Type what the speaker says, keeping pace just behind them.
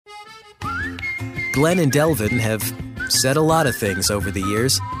Glenn and Delvin have said a lot of things over the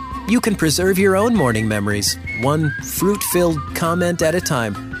years. You can preserve your own morning memories, one fruit-filled comment at a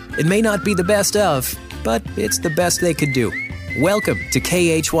time. It may not be the best of, but it's the best they could do. Welcome to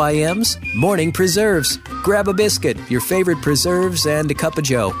KHYM's Morning Preserves. Grab a biscuit, your favorite preserves, and a cup of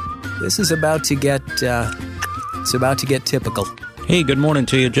joe. This is about to get, typical. Hey, good morning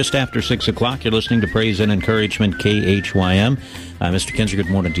to you. Just after 6 o'clock, you're listening to Praise and Encouragement, KHYM. Mr. Kinzer, good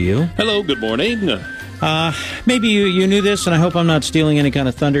morning to you. Hello, good morning. Maybe you knew this, and I hope I'm not stealing any kind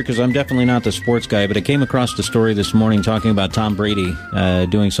of thunder, because I'm definitely not the sports guy, but I came across the story this morning talking about Tom Brady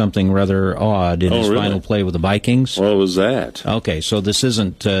doing something rather odd in his final play with the Vikings. What was that? Okay, so this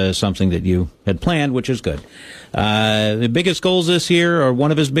isn't something that you had planned, which is good. The biggest goals this year, or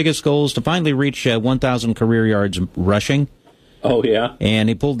one of his biggest goals, to finally reach 1,000 career yards rushing. Oh, yeah? And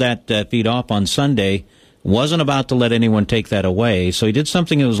he pulled that feat off on Sunday. Wasn't about to let anyone take that away, so he did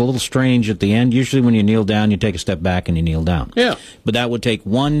something that was a little strange at the end. Usually when you kneel down, you take a step back and you kneel down. Yeah. But that would take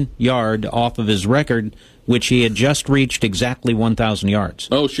 1 yard off of his record, which he had just reached exactly 1,000 yards.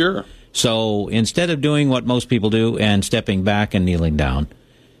 Oh, sure. So instead of doing what most people do and stepping back and kneeling down,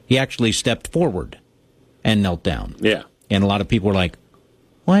 he actually stepped forward and knelt down. Yeah. And a lot of people were like,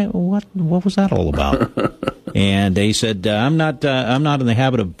 what was that all about? And they said, I'm not in the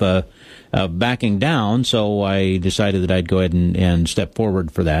habit of backing down, so I decided that I'd go ahead and step forward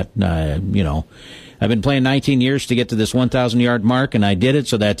for that. I've been playing 19 years to get to this 1,000-yard mark, and I did it,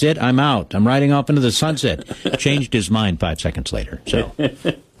 so that's it. I'm out. I'm riding off into the sunset. Changed his mind 5 seconds later, so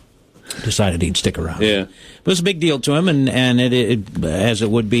decided he'd stick around. Yeah. It was a big deal to him, and it as it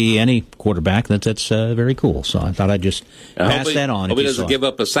would be any quarterback, that's very cool. So I thought I'd just pass that on. Hope he doesn't give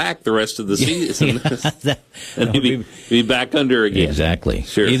up a sack the rest of the season. And he'd be back under again. Exactly.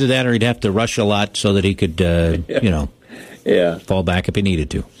 Sure. Either that or he'd have to rush a lot so that he could, fall back if he needed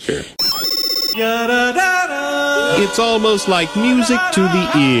to. Sure. It's almost like music to the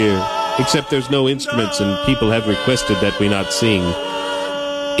ear, except there's no instruments and people have requested that we not sing.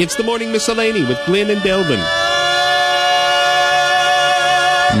 It's the Morning Miscellany with Glenn and Delvin.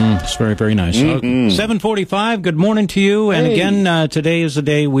 It's very, very nice. 7:45, good morning to you. And again, today is the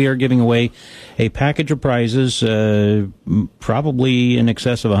day we are giving away a package of prizes, probably in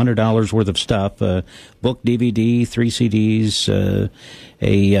excess of $100 worth of stuff. Book, DVD, 3 CDs,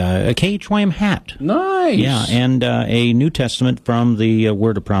 a KHYM hat. Nice. Yeah, and a New Testament from the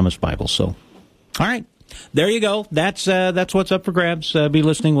Word of Promise Bible. So, all right. There you go. That's what's up for grabs. Be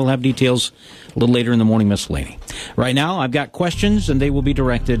listening. We'll have details a little later in the morning miscellany. Right now, I've got questions, and they will be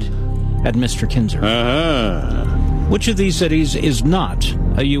directed at Mr. Kinzer. Which of these cities is not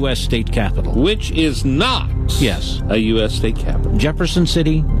a U.S. state capital? Which is not a U.S. state capital? Jefferson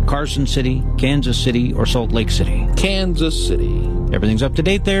City, Carson City, Kansas City, or Salt Lake City? Kansas City. Everything's up to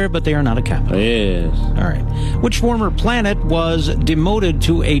date there, but they are not a capital. Yes. All right. Which former planet was demoted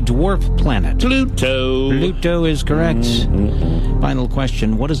to a dwarf planet? Pluto. Pluto is correct. Final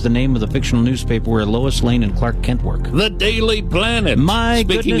question. What is the name of the fictional newspaper where Lois Lane and Clark Kent work? The Daily Planet.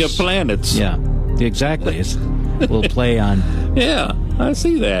 Speaking of planets. Yeah, exactly. It's a little play on... Yeah, I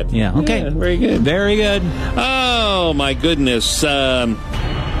see that. Yeah, okay. Yeah, very good. Very good. Oh, my goodness.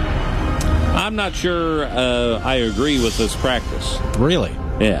 I'm not sure I agree with this practice. Really?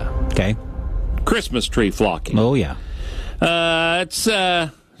 Yeah. Okay. Christmas tree flocking. Oh, yeah. It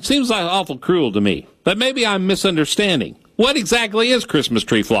seems like awful cruel to me, but maybe I'm misunderstanding. What exactly is Christmas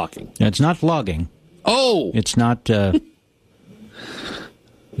tree flocking? It's not flogging. Oh. It's not...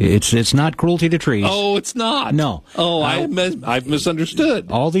 It's not cruelty to trees. Oh, it's not. No. Oh, I've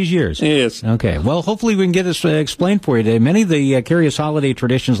misunderstood. All these years. Yes. Okay. Well, hopefully we can get this explained for you today. Many of the curious holiday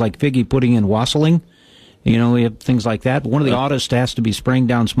traditions like figgy pudding and wassailing, we have things like that. But one of the oddest has to be spraying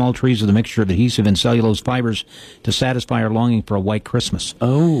down small trees with a mixture of adhesive and cellulose fibers to satisfy our longing for a white Christmas.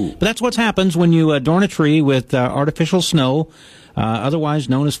 Oh. But that's what happens when you adorn a tree with artificial snow, otherwise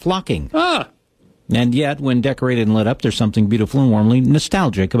known as flocking. Ah. And yet, when decorated and lit up, there's something beautiful and warmly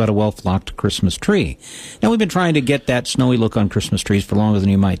nostalgic about a well-flocked Christmas tree. Now, we've been trying to get that snowy look on Christmas trees for longer than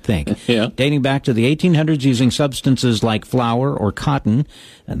you might think. Yeah. Dating back to the 1800s using substances like flour or cotton,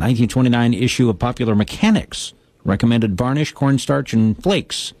 a 1929 issue of Popular Mechanics recommended varnish, cornstarch, and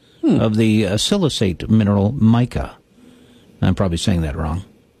flakes of the silicate mineral mica. I'm probably saying that wrong.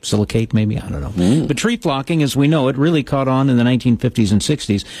 Silicate, maybe? I don't know. But tree flocking, as we know it, really caught on in the 1950s and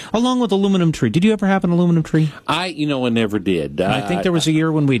 60s, along with aluminum tree. Did you ever have an aluminum tree? I never did. I think there was a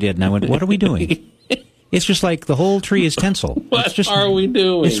year when we did, and I went, what are we doing? It's just like the whole tree is tinsel. What are we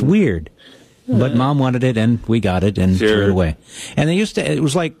doing? It's weird. But Mom wanted it, and we got it, and threw it away. And they used to, it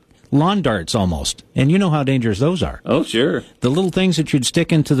was like lawn darts almost. And you know how dangerous those are. Oh, sure. The little things that you'd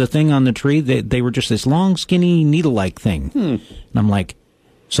stick into the thing on the tree, they were just this long, skinny, needle-like thing. And I'm like,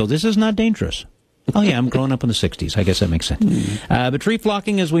 so this is not dangerous. Oh, yeah, I'm growing up in the 60s. I guess that makes sense. But tree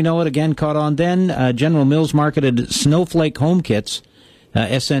flocking, as we know it, again, caught on then. General Mills marketed Snowflake home kits,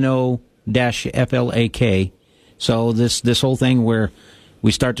 SNO-FLAK. So this whole thing where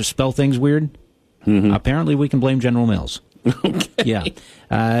we start to spell things weird, apparently we can blame General Mills. Okay. Yeah.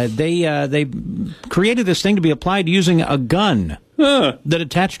 They created this thing to be applied using a gun that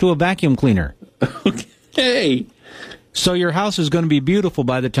attached to a vacuum cleaner. Okay. So your house is going to be beautiful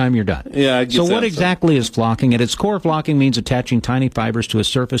by the time you're done. Yeah, I guess so what exactly is flocking? At its core, flocking means attaching tiny fibers to a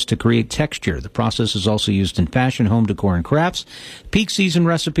surface to create texture. The process is also used in fashion, home decor, and crafts. Peak season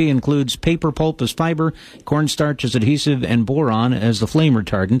recipe includes paper pulp as fiber, cornstarch as adhesive, and boron as the flame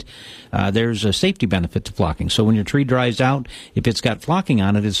retardant. There's a safety benefit to flocking. So when your tree dries out, if it's got flocking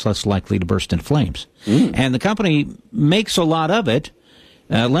on it, it's less likely to burst into flames. And the company makes a lot of it.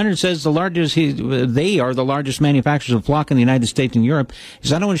 Leonard says they are the largest manufacturers of flock in the United States and Europe. He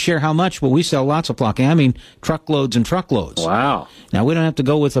says, I don't want to share how much, but we sell lots of flocking. I mean, truckloads and truckloads. Wow. Now, we don't have to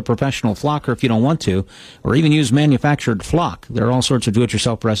go with a professional flocker if you don't want to, or even use manufactured flock. There are all sorts of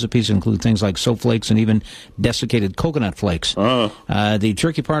do-it-yourself recipes, include things like soap flakes and even desiccated coconut flakes. The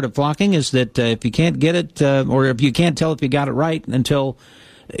tricky part of flocking is that if you can't get it, or if you can't tell if you got it right until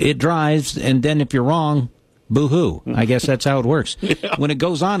it dries, and then if you're wrong, boo-hoo. I guess that's how it works. Yeah. When it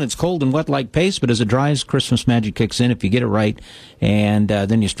goes on, it's cold and wet like paste, but as it dries, Christmas magic kicks in if you get it right. And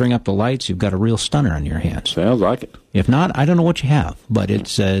then you string up the lights, you've got a real stunner on your hands. Sounds like it. If not, I don't know what you have, but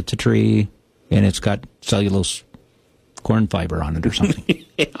it's a tree, and it's got cellulose corn fiber on it or something.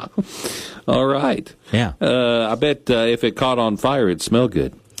 Yeah. All right. Yeah. I bet if it caught on fire, it'd smell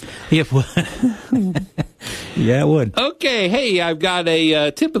good. Yeah, it would. Okay, hey, I've got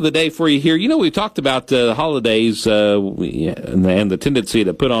a tip of the day for you here. You know, we've talked about the holidays and the tendency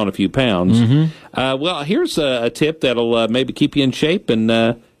to put on a few pounds. Well, here's a tip that'll maybe keep you in shape and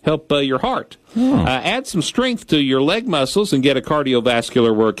help your heart. Add some strength to your leg muscles and get a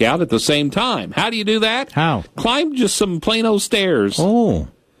cardiovascular workout at the same time. How do you do that? How? Climb just some plain old stairs. Oh.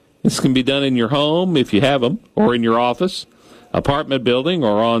 This can be done in your home if you have them, or in your office, apartment building,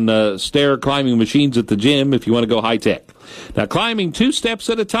 or on stair climbing machines at the gym if you want to go high tech. Now, climbing 2 steps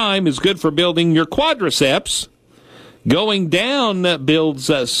at a time is good for building your quadriceps. Going down builds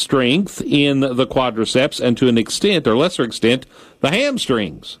strength in the quadriceps and to an extent, or lesser extent, the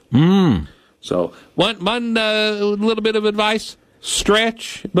hamstrings. So, one little bit of advice: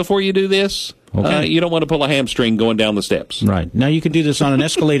 stretch before you do this. Okay. You don't want to pull a hamstring going down the steps. Right. Now, you could do this on an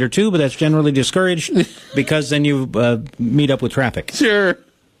escalator, too, but that's generally discouraged because then you meet up with traffic. Sure.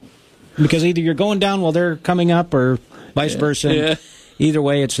 Because either you're going down while they're coming up or vice versa. Yeah. Either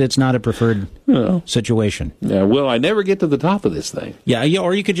way, it's not a preferred situation. Yeah, well, I never get to the top of this thing. Yeah,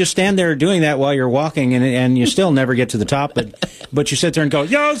 or you could just stand there doing that while you're walking, and you still never get to the top, but you sit there and go,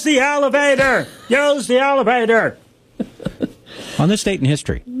 use the elevator! Use the elevator! On this date in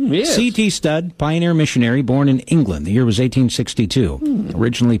history, Yes. C.T. Studd, pioneer missionary, born in England. The year was 1862.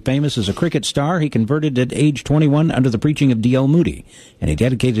 Originally famous as a cricket star, he converted at age 21 under the preaching of D.L. Moody, and he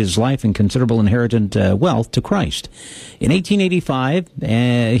dedicated his life and considerable inherited wealth to Christ. In 1885,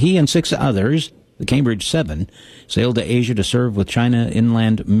 he and 6 others, the Cambridge Seven, sailed to Asia to serve with China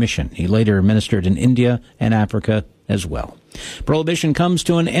Inland Mission. He later ministered in India and Africa as well. Prohibition comes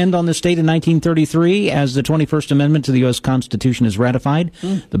to an end on this date in 1933 as the 21st Amendment to the U.S. Constitution is ratified.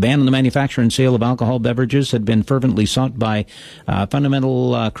 The ban on the manufacture and sale of alcohol beverages had been fervently sought by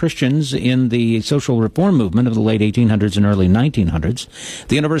fundamental Christians in the social reform movement of the late 1800s and early 1900s.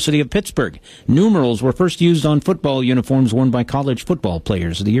 The University of Pittsburgh. Numerals were first used on football uniforms worn by college football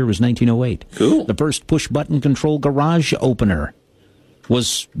players. The year was 1908. Cool. The first push-button control garage opener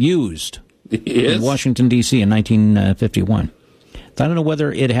was used in Washington, D.C. in 1951. I don't know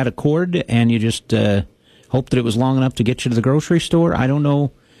whether it had a cord and you just hoped that it was long enough to get you to the grocery store. I don't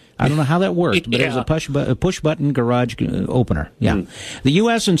know how that worked, but it was a push-button garage opener. Yeah. The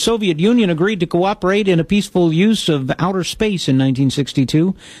U.S. and Soviet Union agreed to cooperate in a peaceful use of outer space in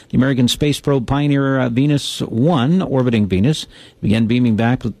 1962. The American space probe Pioneer Venus 1, orbiting Venus, began beaming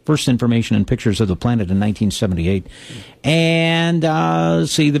back with first information and pictures of the planet in 1978. And,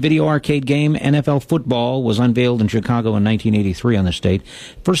 the video arcade game NFL Football was unveiled in Chicago in 1983 on this date.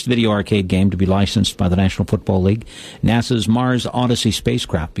 First video arcade game to be licensed by the National Football League. NASA's Mars Odyssey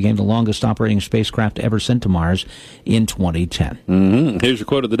spacecraft became the longest operating spacecraft ever sent to Mars in 2010. Here's your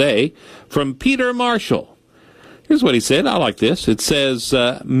quote of the day from Peter Marshall. Here's what he said. I like this. It says,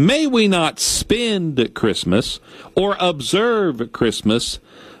 may we not spend Christmas or observe Christmas,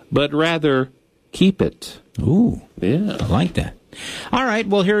 but rather keep it. Ooh. Yeah. I like that. All right.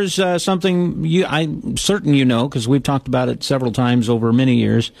 Well, here's something I'm certain you know, because we've talked about it several times over many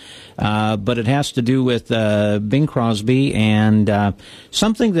years, but it has to do with Bing Crosby and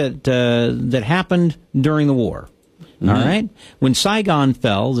something that happened during the war. Mm-hmm. All right? When Saigon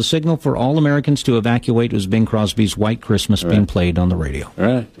fell, the signal for all Americans to evacuate was Bing Crosby's White Christmas being played on the radio.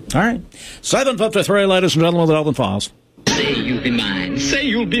 All right. 7:53, ladies and gentlemen, with Elvin Falls. Say you'll be mine. Say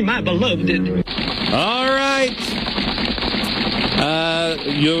you'll be my beloved. All right.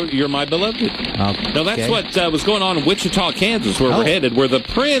 You're my beloved. Okay. Now, that's what was going on in Wichita, Kansas, where we're headed, where the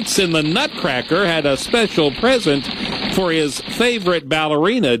Prince in the Nutcracker had a special present for his favorite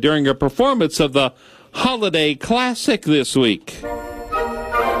ballerina during a performance of the Holiday Classic this week. The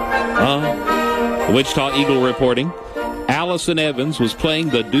Wichita Eagle reporting. Allison Evans was playing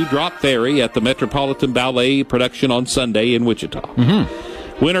the Dewdrop Fairy at the Metropolitan Ballet production on Sunday in Wichita.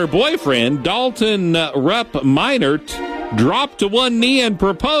 Mm-hmm. When her boyfriend, Dalton Rupp Meinert, dropped to one knee and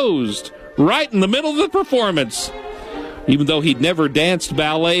proposed right in the middle of the performance. Even though he'd never danced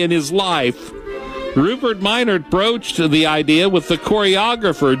ballet in his life, Rupert Meinert broached the idea with the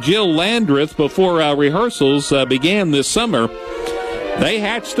choreographer Jill Landreth before rehearsals began this summer. They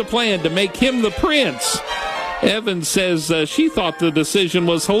hatched a plan to make him the prince. Evans says she thought the decision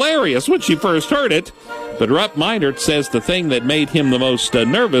was hilarious when she first heard it, but Rupp Meinert says the thing that made him the most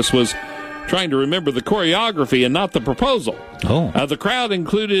nervous was trying to remember the choreography and not the proposal. The crowd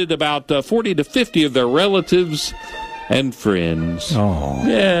included about 40 to 50 of their relatives and friends. Oh.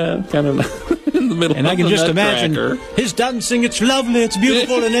 Yeah, kind of in the middle of the Nutcracker. And I can just imagine his dancing, it's lovely, it's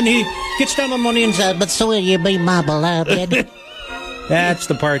beautiful, and then he gets down on one knee and says, but so will you be my beloved. That's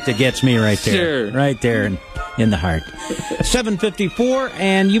the part that gets me right there. Sure. Right there in the heart. 7:54,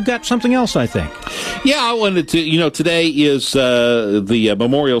 and you've got something else, I think. Yeah, I wanted to, today is the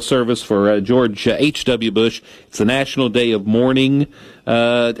memorial service for George H.W. Bush. It's the National Day of Mourning,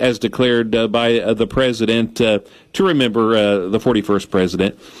 as declared by the president, to remember the 41st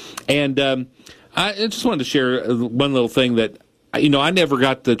president. And I just wanted to share one little thing that, I never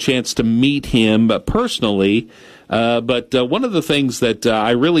got the chance to meet him personally. But one of the things that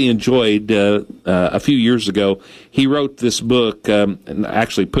I really enjoyed a few years ago, he wrote this book and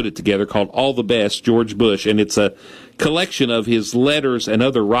actually put it together called All the Best, George Bush, and it's a collection of his letters and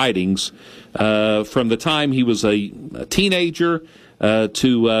other writings from the time he was a teenager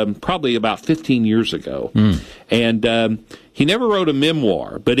to probably about 15 years ago. And he never wrote a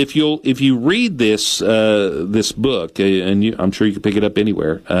memoir, but if you read this book, and I'm sure you can pick it up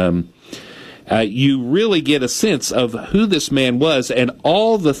anywhere, you really get a sense of who this man was and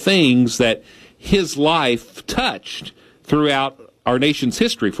all the things that his life touched throughout our nation's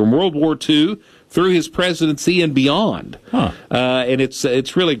history, from World War II through his presidency and beyond. And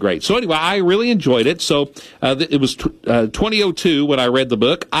it's really great. So anyway, I really enjoyed it. So it was 2002 when I read the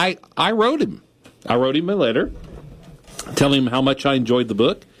book. I wrote him. I wrote him a letter telling him how much I enjoyed the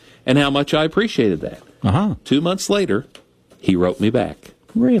book and how much I appreciated that. 2 months later, he wrote me back.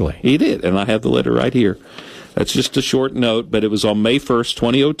 Really? He did, and I have the letter right here. That's just a short note, but it was on May 1st,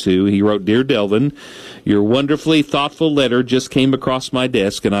 2002. He wrote, Dear Delvin, your wonderfully thoughtful letter just came across my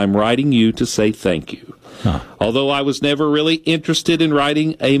desk, and I'm writing you to say thank you. Although I was never really interested in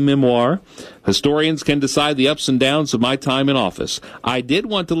writing a memoir, historians can decide the ups and downs of my time in office. I did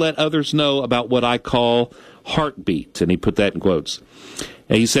want to let others know about what I call heartbeat, and he put that in quotes.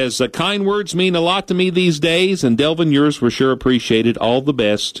 And he says, kind words mean a lot to me these days, and Delvin, yours were sure appreciated. All the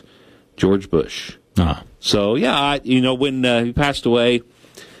best, George Bush. So, yeah, when he passed away,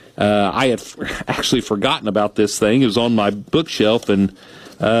 I had actually forgotten about this thing. It was on my bookshelf, and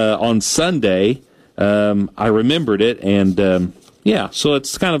on Sunday, I remembered it, and so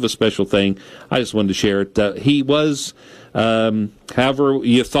it's kind of a special thing. I just wanted to share it. He was, however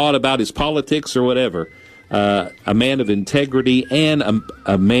you thought about his politics or whatever, a man of integrity and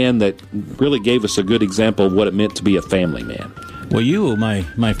a man that really gave us a good example of what it meant to be a family man. Well, you,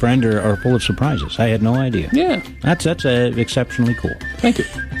 my friend, are full of surprises. I had no idea. Yeah. That's exceptionally cool. Thank you.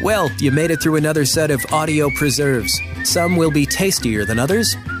 Well, you made it through another set of audio preserves. Some will be tastier than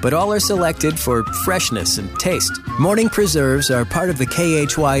others, but all are selected for freshness and taste. Morning preserves are part of the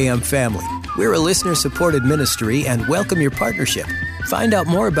KHYM family. We're a listener-supported ministry and welcome your partnership. Find out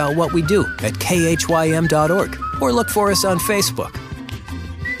more about what we do at kHYM.org or look for us on Facebook.